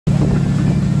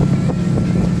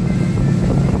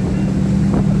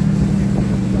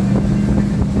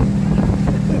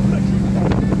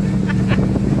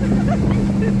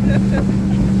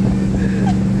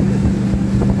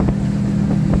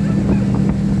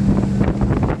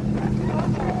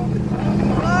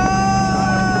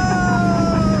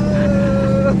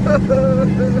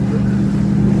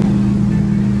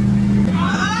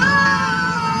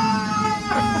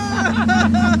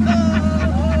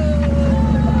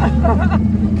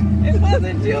It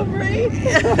wasn't you, Bree.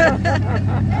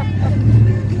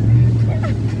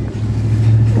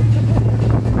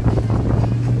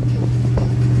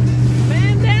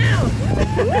 Man down.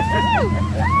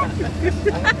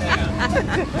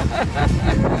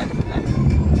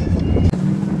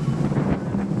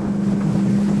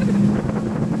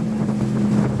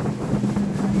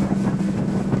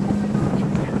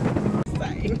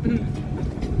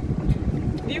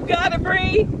 You got it,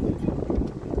 Bree.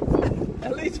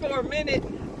 At least for a minute.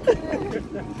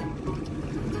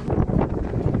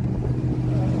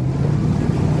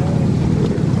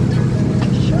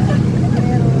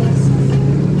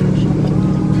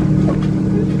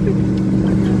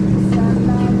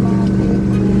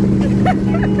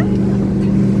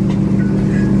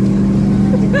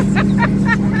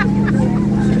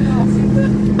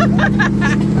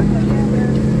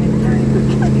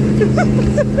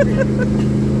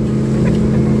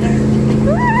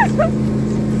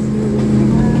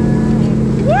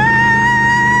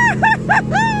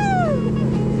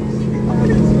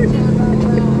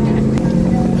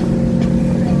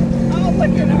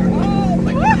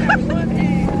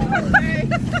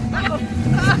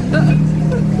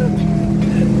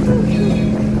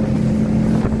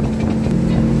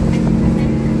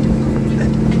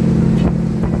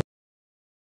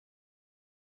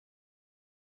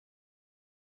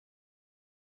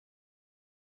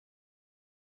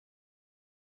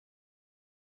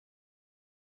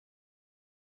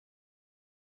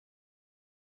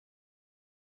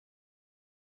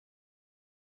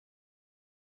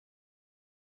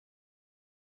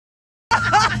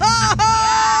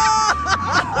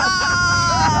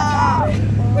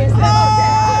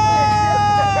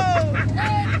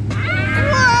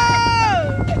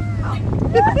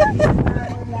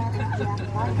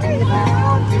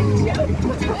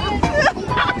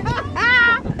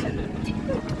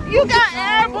 You got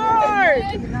airborne!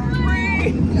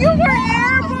 You were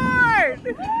airborne!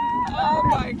 Oh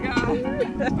my God.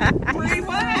 Bree,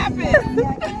 what happened?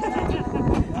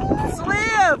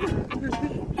 Swim!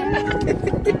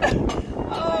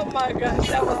 Oh my gosh,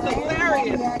 that was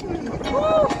hilarious.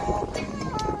 Woo.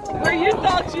 Where you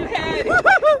thought you had it.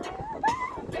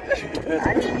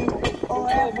 Oh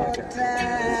my God.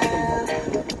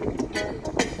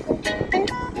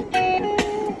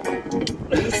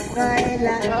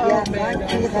 Oh man.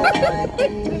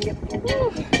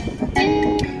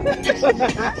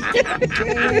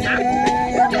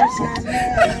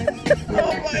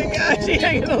 Oh my gosh, she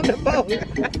hanging on the boat.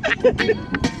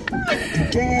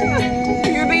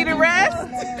 You need a rest?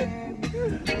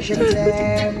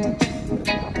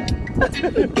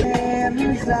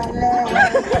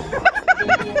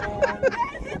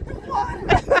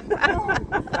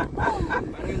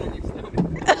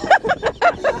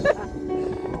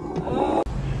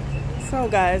 So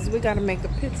guys, we gotta make a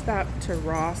pit stop to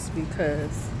Ross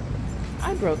because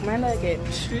I broke my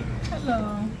luggage.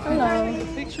 Hello. Hello. A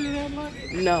picture of that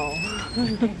luggage? No.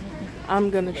 I'm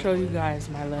gonna show you guys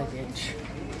my luggage.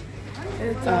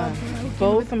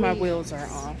 Both of my wheels are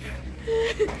off.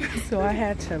 So I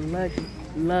had to lug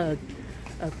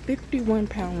a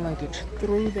 51-pound luggage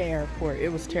through the airport. It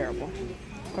was terrible.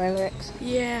 Right, Lex?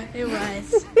 Yeah, it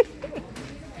was.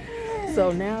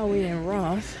 So now we in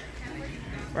Ross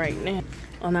right now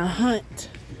on a hunt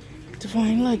to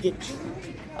find luggage.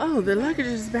 Oh, the luggage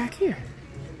is back here.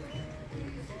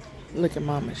 Look at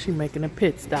Mama, she making a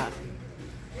pit stop.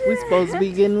 We supposed to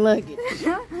be getting luggage.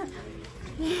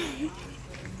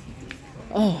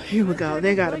 Oh, here we go.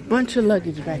 They got a bunch of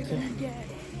luggage back there.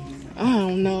 I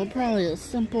don't know, probably a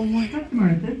simple one. Customer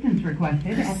assistance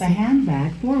requested at the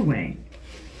handbag four-way.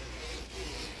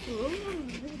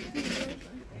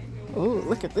 Oh,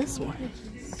 look at this one.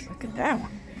 Look at that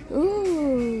one.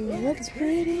 Ooh, that's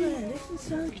pretty. This is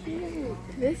so cute.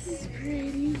 This is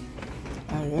pretty.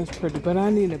 Oh, that's pretty, but I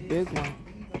need a big one.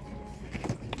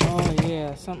 Oh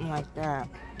yeah, something like that.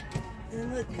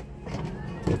 And look.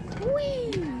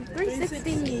 Whee!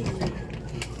 360.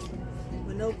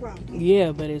 With no problem.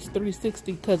 Yeah, but it's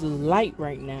 360 because it's light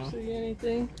right now. See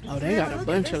anything? Oh, they got a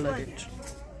bunch of luggage.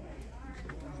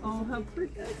 Oh, how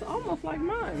pretty. That's almost like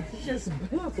mine. It's just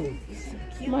purple.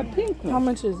 My pink one. How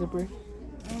much is it, Brie?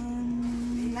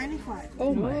 95.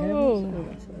 Oh my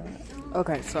heavens.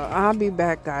 Okay, so I'll be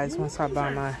back, guys, once I buy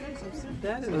my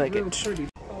That is luggage. real pretty.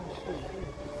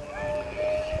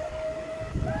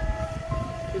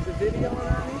 Is the video on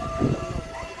already?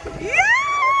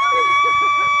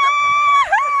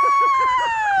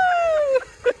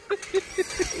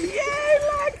 Yay,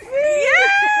 Lexi!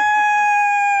 Yay!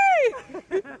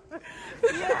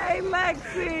 Yay,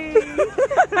 Lexi!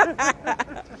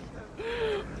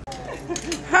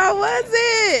 How How was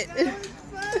it?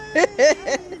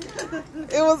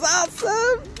 It was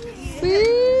awesome.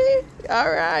 See? All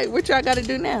right. What y'all got to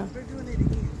do now? We're doing it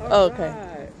again.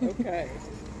 Okay. Okay.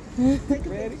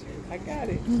 Ready? I got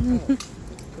it.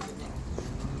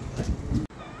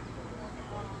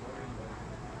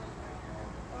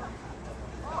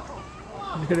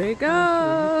 There they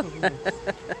go.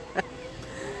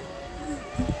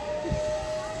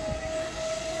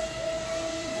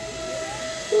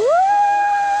 Woo!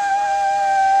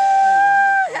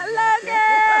 Hello,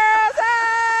 girls.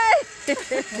 Hey!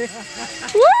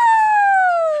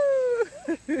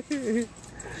 Woo!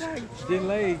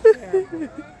 Delayed.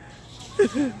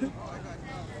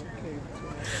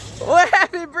 What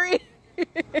happened, Bree?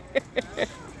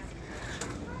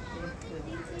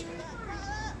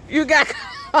 You got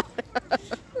caught.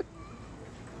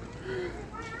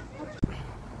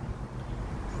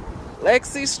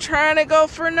 Lexi's trying to go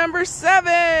for number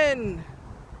 7.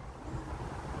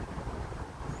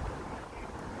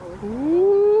 Ooh.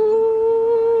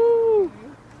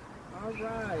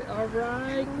 All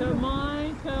right. Come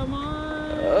on.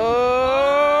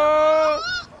 Oh.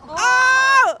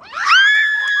 Oh.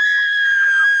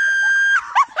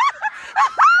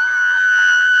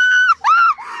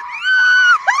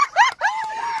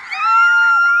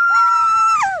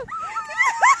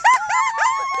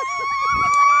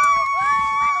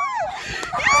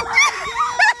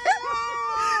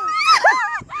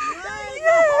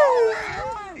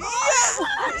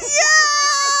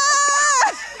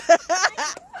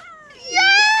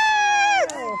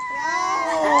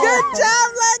 Good job,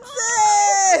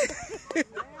 Lexi!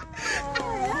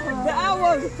 That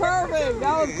was perfect.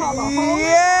 That was called a home.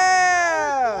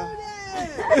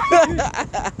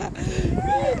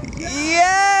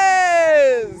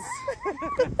 Yes!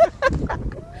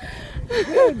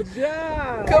 Good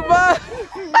job. Come on!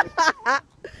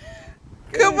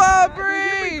 Come on,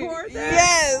 Bree!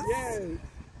 Yes!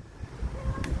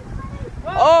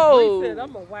 Oh! Bree said,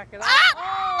 I'm gonna whack it out.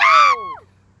 Ah! Oh!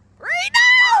 Reno!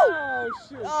 Oh,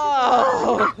 shoot.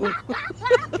 Oh!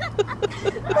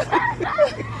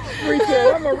 Bree said,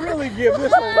 I'm gonna really give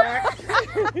this a whack.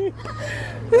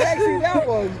 Actually, that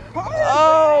was perfect.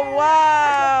 Oh,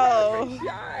 wow!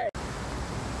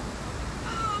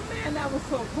 Oh, man, that was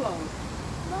so close.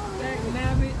 That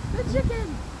nabbit. The chicken.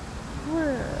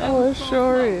 Oh, it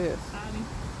sure is. Honey,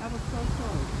 that was so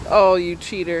close. Oh, you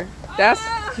cheater. That's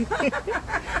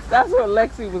that's what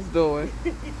Lexi was doing.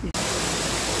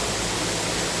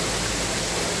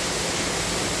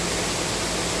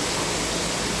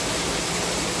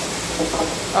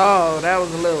 Oh, that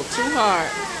was a little too hard.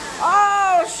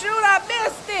 Oh, shoot, I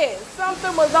missed it.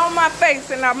 Something was on my face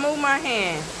and I moved my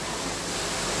hand.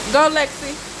 Go,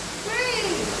 Lexi.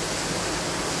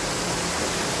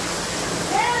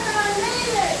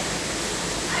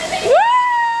 Woo!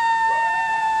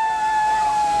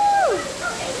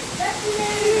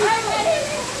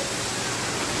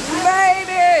 Made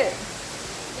it.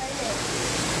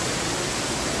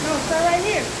 No, start right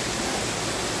here.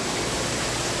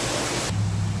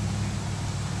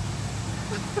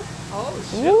 Oh,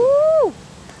 shoot. Woo!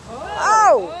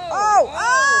 Oh!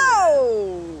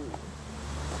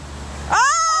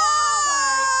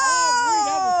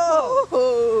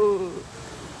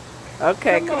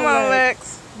 Okay, come on,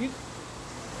 Lex.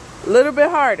 A little bit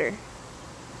harder.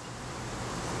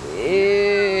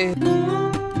 Yeah.